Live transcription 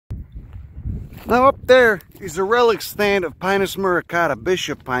Now up there is a relic stand of Pinus muricata,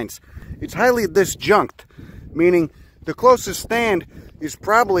 bishop pines. It's highly disjunct, meaning the closest stand is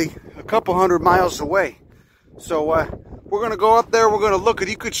probably a couple 100 miles away. So we're going to go up there, we're going to look at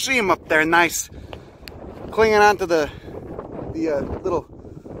it. You could see them up there, nice, clinging onto the little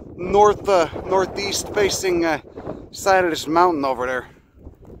northeast facing side of this mountain over there.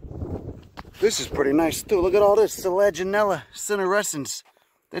 This is pretty nice too. Look at all this, Selaginella cinerescens.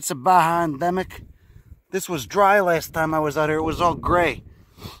 That's a Baja endemic. This was dry last time I was out here. It was all gray.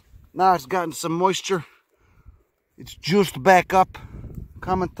 Now it's gotten some moisture. It's juiced back up,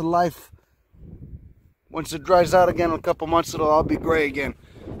 coming to life. Once it dries out again in a couple months, it'll all be gray again.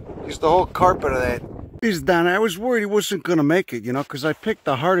 Just the whole carpet of that. He's down. I was worried he wasn't going to make it, you know, because I picked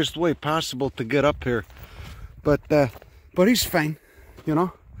the hardest way possible to get up here. But he's fine, you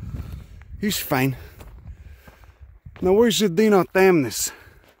know. He's fine. Now where's the Dinothamnus?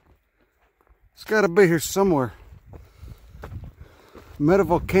 It's got to be here somewhere.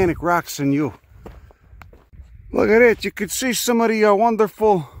 Metavolcanic rocks in you. Look at it. You could see some of the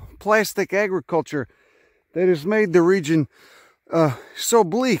wonderful plastic agriculture that has made the region so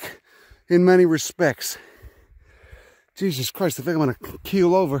bleak in many respects. Jesus Christ, I think I'm going to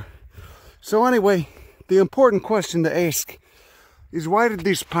keel over. So anyway, the important question to ask is, why did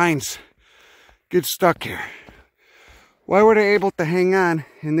these pines get stuck here? Why were they able to hang on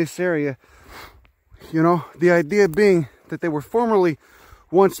in this area? You know, the idea being that they were formerly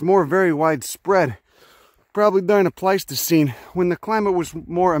once more very widespread, probably during the Pleistocene, when the climate was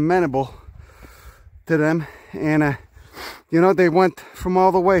more amenable to them. And, you know, they went from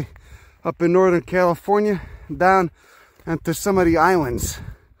all the way up in Northern California down onto some of the islands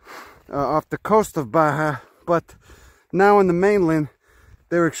off the coast of Baja. But now in the mainland,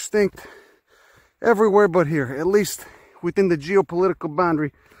 they're extinct everywhere but here, at least within the geopolitical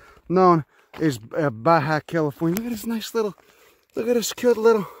boundary known as Baja California. Look at this nice little, look at this cute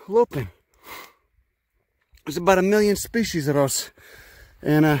little lupin. There's about 1 million species of those,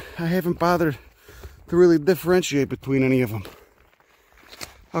 and I haven't bothered to really differentiate between any of them.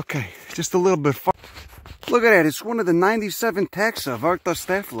 Okay, just a little bit far. Look at that, it's one of the 97 taxa of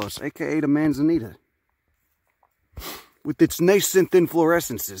Arctostaphylos, aka the manzanita, with its nascent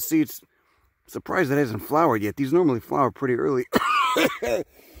inflorescences. See, it's surprised it hasn't flowered yet. These normally flower pretty early.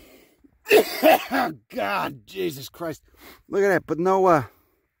 Oh, God, Jesus Christ. Look at that, but no,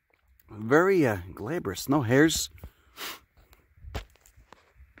 very glabrous, no hairs.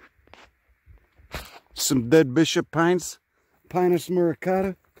 Some dead bishop pines, Pinus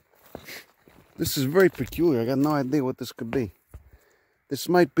muricata. This is very peculiar. I got no idea what this could be. This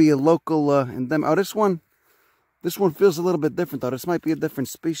might be a local endemic. Oh, this one feels a little bit different though. This might be a different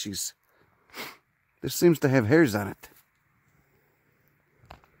species. This seems to have hairs on it.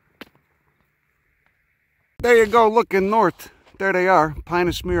 There you go, looking north. There they are,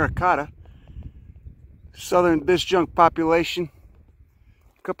 Pinus muricata. Southern disjunct population.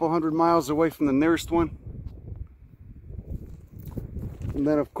 A couple 100 miles away from the nearest one. And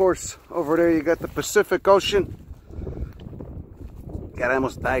then of course, over there you got the Pacific Ocean. God, I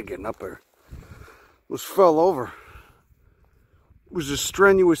almost died getting up there. Almost fell over. It was a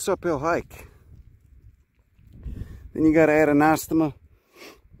strenuous uphill hike. Then you got Adenostoma,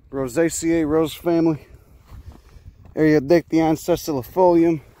 Rosaceae, rose family. Eriodictyon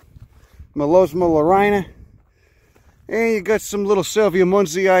sessilifolium, Melasma lorina, and you got some little Salvia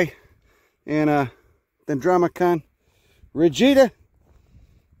munzii and Dendromicon rigida.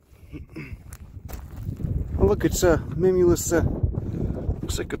 Oh, look, it's a Mimulus.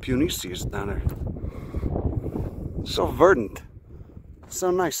 Looks like a Puniceus down there. So verdant, so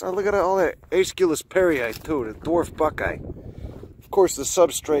nice. Oh, look at all that Aesculus perrii too, the dwarf buckeye. Of course, the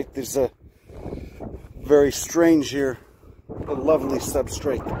substrate is very strange here, a lovely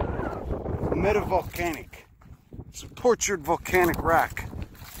substrate. Metavolcanic. It's a tortured volcanic rock.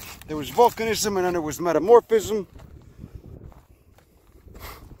 There was volcanism and then there was metamorphism.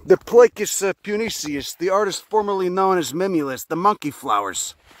 The Placus puniceus, the artist formerly known as Mimulus, the monkey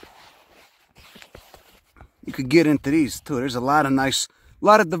flowers. You could get into these too. There's a lot of nice, a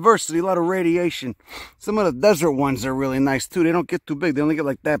lot of diversity, a lot of radiation. Some of the desert ones are really nice too. They don't get too big. They only get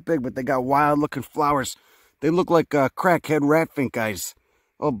like that big, but they got wild looking flowers. They look like crackhead ratfink eyes,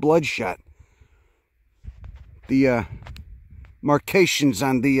 all bloodshot. The marcations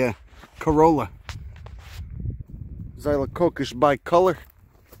on the corolla. Xylococcus bicolor.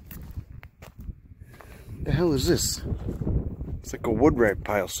 The hell is this? It's like a wood rat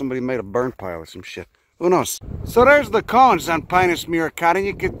pile. Somebody made a burn pile or some shit. Who knows? So there's the cones on Pinus muricata, and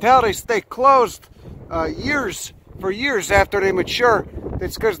you can tell they stay closed years for years after they mature.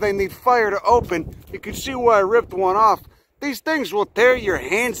 That's because they need fire to open. You can see where I ripped one off. These things will tear your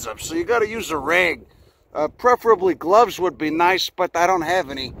hands up, so you got to use a rag. Preferably gloves would be nice, but I don't have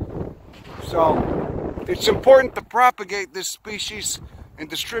any. So it's important to propagate this species and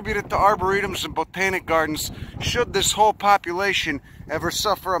distribute it to arboretums and botanic gardens should this whole population ever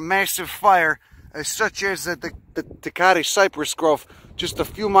suffer a massive fire, such as the Tecate cypress grove just a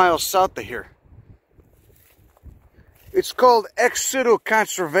few miles south of here. It's called ex situ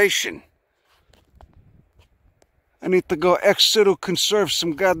conservation. I need to go ex situ conserve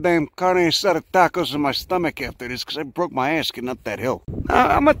some goddamn carne asada tacos in my stomach after this, because I broke my ass getting up that hill. Now,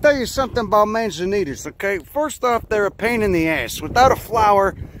 I'm going to tell you something about manzanitas, okay? First off, they're a pain in the ass. Without a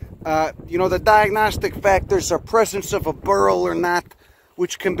flower, you know, the diagnostic factors are presence of a burl or not,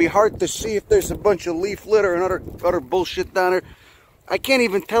 which can be hard to see if there's a bunch of leaf litter and other bullshit down there. I can't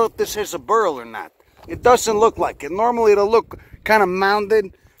even tell if this has a burl or not. It doesn't look like it. Normally it'll look kind of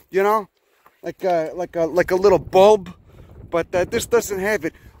mounded, you know, like a little bulb, but this doesn't have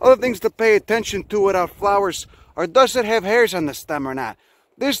it. Other things to pay attention to without flowers are, does it have hairs on the stem or not?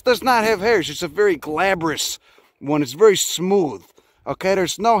 This does not have hairs. It's a very glabrous one. It's very smooth. Okay,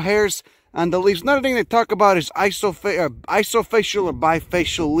 there's no hairs on the leaves. Another thing they talk about is isofacial or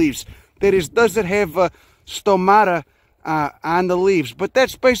bifacial leaves. That is, does it have stomata on the leaves? But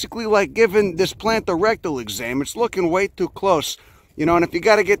that's basically like giving this plant a rectal exam. It's looking way too close, you know. And if you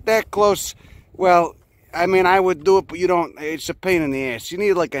got to get that close, well, I mean, I would do it, but you don't. It's a pain in the ass. You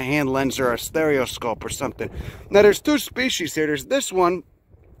need like a hand lens or a stereoscope or something. Now, there's two species here. There's this one,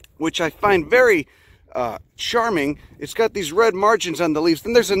 which I find very charming. It's got these red margins on the leaves.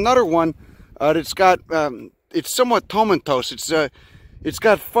 Then there's another one that's got it's somewhat tomentose. It's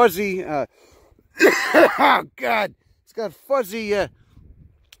got fuzzy oh god, it's got fuzzy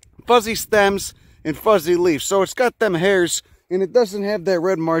fuzzy stems and fuzzy leaves. So it's got them hairs, and it doesn't have that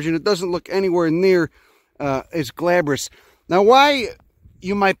red margin. It doesn't look anywhere near as glabrous. Now, why,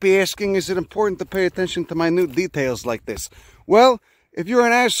 you might be asking, is it important to pay attention to minute details like this? Well, if you're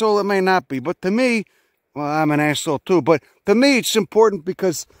an asshole, it may not be, but to me, well, I'm an asshole too, but to me it's important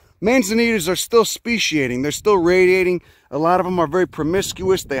because manzanitas are still speciating. They're still radiating. A lot of them are very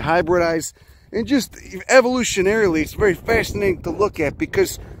promiscuous. They hybridize. And just evolutionarily, it's very fascinating to look at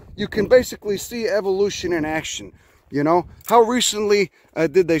because you can basically see evolution in action. You know, how recently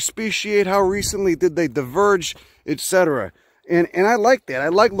did they speciate? How recently did they diverge, etc.? And I like that. I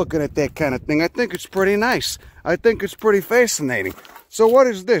like looking at that kind of thing. I think it's pretty nice. I think it's pretty fascinating. So what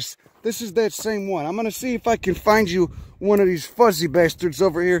is this? This is that same one. I'm going to see if I can find you one of these fuzzy bastards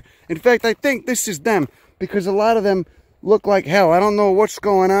over here. In fact, I think this is them because a lot of them look like hell. I don't know what's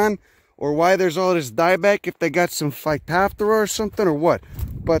going on or why there's all this dieback, if they got some Phytophthora or something or what.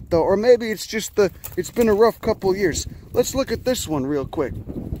 But, or maybe it's just it's been a rough couple years. Let's look at this one real quick.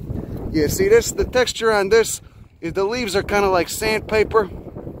 Yeah, see this, the texture on this is the leaves are kind of like sandpaper.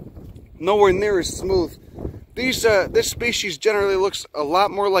 Nowhere near as smooth. This species generally looks a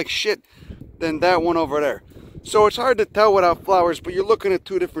lot more like shit than that one over there. So it's hard to tell without flowers, but you're looking at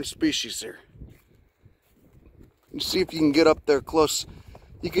two different species here. And see if you can get up there close.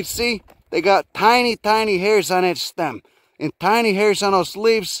 You can see they got tiny, tiny hairs on that stem. And tiny hairs on those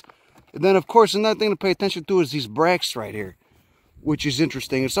leaves. And then, of course, another thing to pay attention to is these bracts right here, which is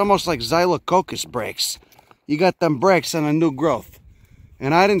interesting. It's almost like Xylococcus bracts. You got them bracts on a new growth.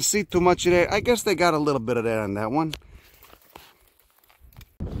 And I didn't see too much of that. I guess they got a little bit of that on that one.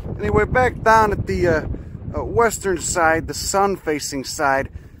 Anyway, back down at the western side, the sun-facing side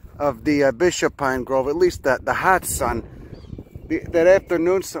of the Bishop Pine Grove, at least the hot sun, that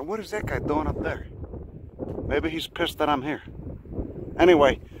afternoon sun. What is that guy doing up there? Maybe he's pissed that I'm here.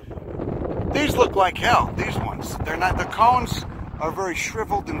 Anyway, these look like hell, these ones. They're not, the cones are very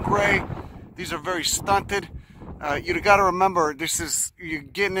shriveled and gray. These are very stunted. You got to remember, you're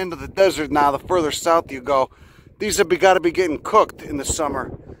getting into the desert now. The further south you go, these have got to be getting cooked in the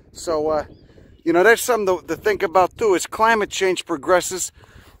summer. So, you know, that's something to think about too. As climate change progresses,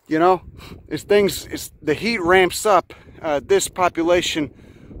 you know, as the heat ramps up, this population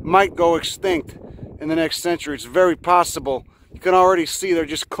might go extinct in the next century. It's very possible. You can already see they're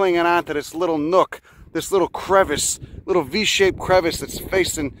just clinging on to this little nook, this little crevice, little V-shaped crevice that's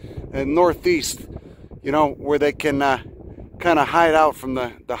facing northeast. You know, where they can kind of hide out from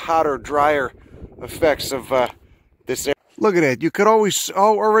the hotter, drier effects of this area. Look at that. You could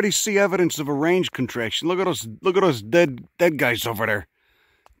already see evidence of a range contraction. Look at those dead guys over there.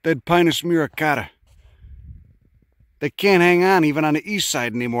 Dead Pinus muricata. They can't hang on even on the east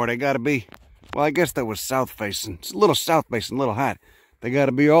side anymore. They got to be, well, I guess that was south facing. It's a little south facing, a little hot. They got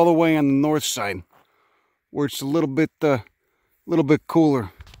to be all the way on the north side. where it's a little bit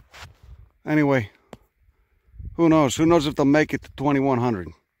cooler. Anyway, who knows? Who knows if they'll make it to 2100?